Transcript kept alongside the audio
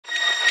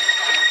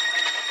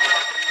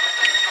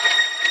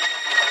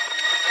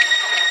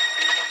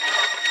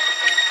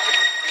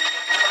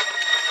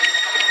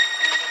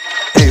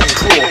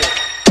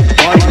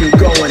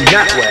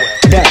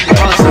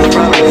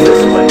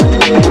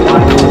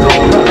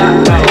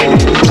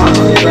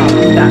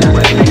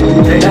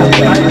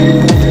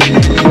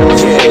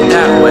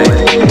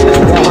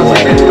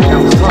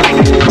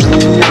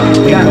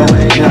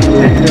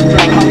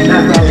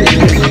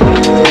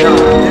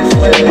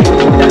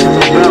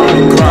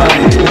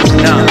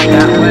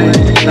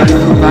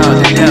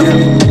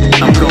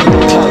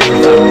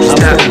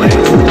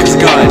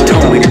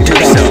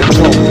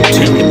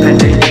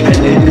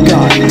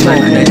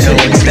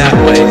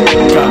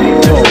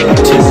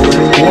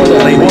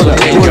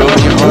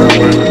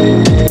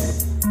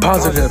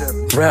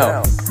positive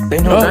route. They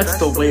know that's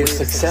the way to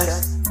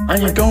success. I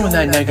ain't going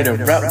that negative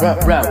route.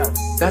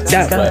 That's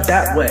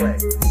that way.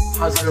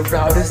 Positive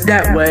route is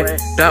that way.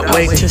 That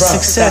way to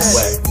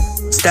success.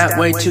 It's that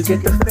way to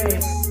get the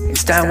fame.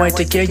 It's that way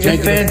to get your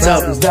fans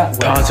up.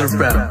 Positive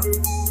route.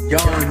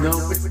 Y'all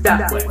know it's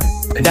that way.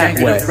 That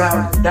way.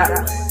 That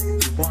way.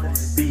 You want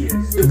to be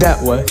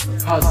that way.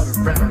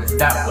 Positive route is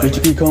that way. We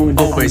should be going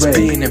always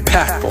being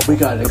impactful. We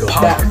gotta go.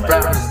 Positive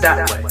route is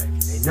that way.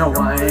 They know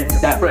I ain't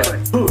that way.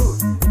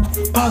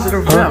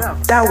 Positive route.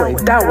 That way.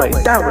 That way.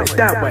 That way.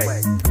 That way.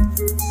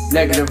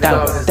 Negative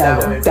route is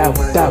that way.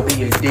 That way.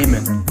 Be a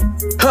demon.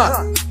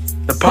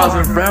 The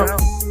positive route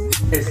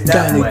is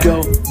that way.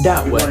 Go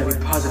that way. You wanna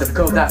be positive,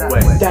 go that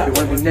way. You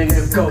wanna be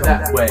negative, go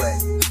that way.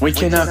 We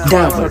cannot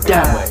cross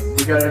that way.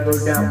 We gotta go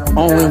down.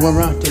 Only one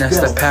route. That's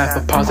the path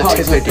of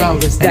positivity.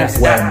 And it's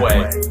that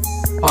way.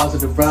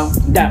 Positive route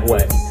that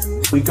way.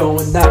 We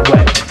going that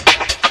way.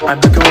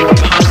 I've been going a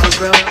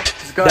positive route.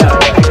 Just go that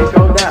way.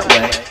 Go that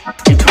way.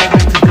 He told me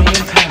to be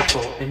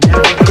impactful and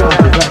never go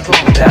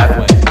that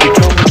way. He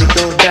told me to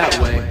go that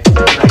way.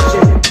 I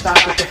shouldn't stop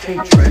with the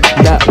hatred.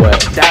 That way.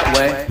 That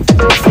way.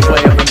 It's the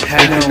way of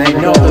impact. And they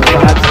know the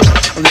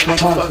vibes of this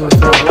motherfucker.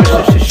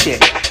 What's this shit?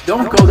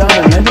 Don't go down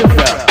the negative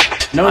route.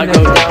 No, I go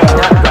down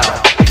that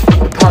route.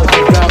 The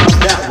positive route is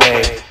that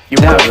way. You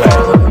want to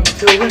follow me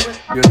to it?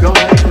 You're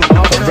going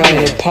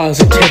around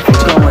positivity.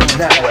 Going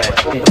that way.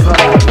 It's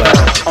that way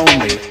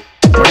only.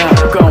 We're not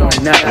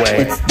going that way.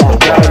 It's the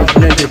route of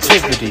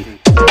negativity.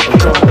 We're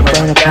going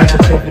around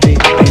positivity.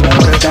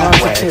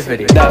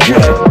 Positivity. That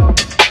way.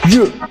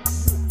 You.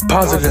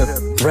 Positive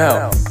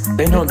route.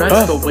 They know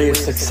that's the way of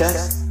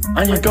success.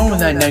 I ain't going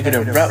that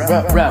negative route.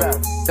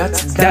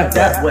 That's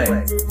that way.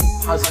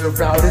 Positive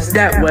route is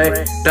that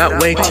way.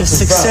 That way to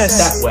success.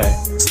 That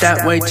way. It's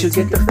that way to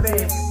get the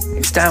fame.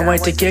 It's that way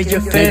to get your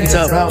fans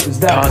up.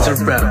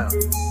 Positive route.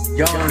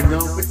 Y'all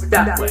know it's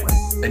that way.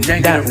 The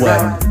negative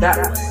route that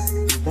way.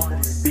 You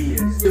want to be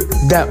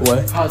stupid. That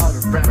way.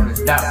 Positive route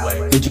is that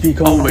way. We should be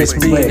always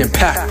being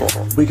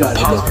impactful. We got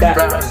positive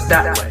route is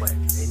that way.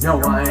 They know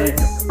I ain't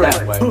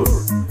that way.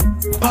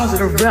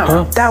 Positive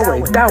route that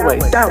way. That way.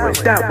 That way.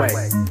 That way.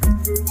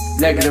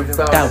 Negative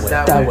route that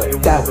way.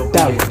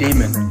 That way.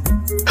 Demon.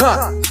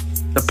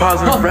 The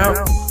positive route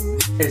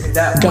is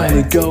that way.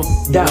 Gotta go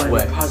that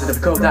way.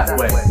 Positive, go that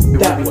way. You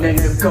wanna be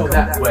negative, go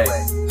that way.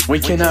 We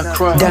cannot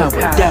cross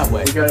that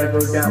way. We gotta go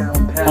down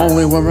one path.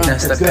 Only one route.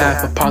 That's the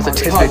path of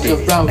positivity,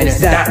 and it's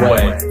that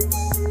way.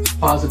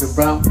 Positive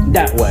route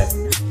that way.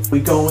 We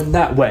going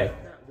that way.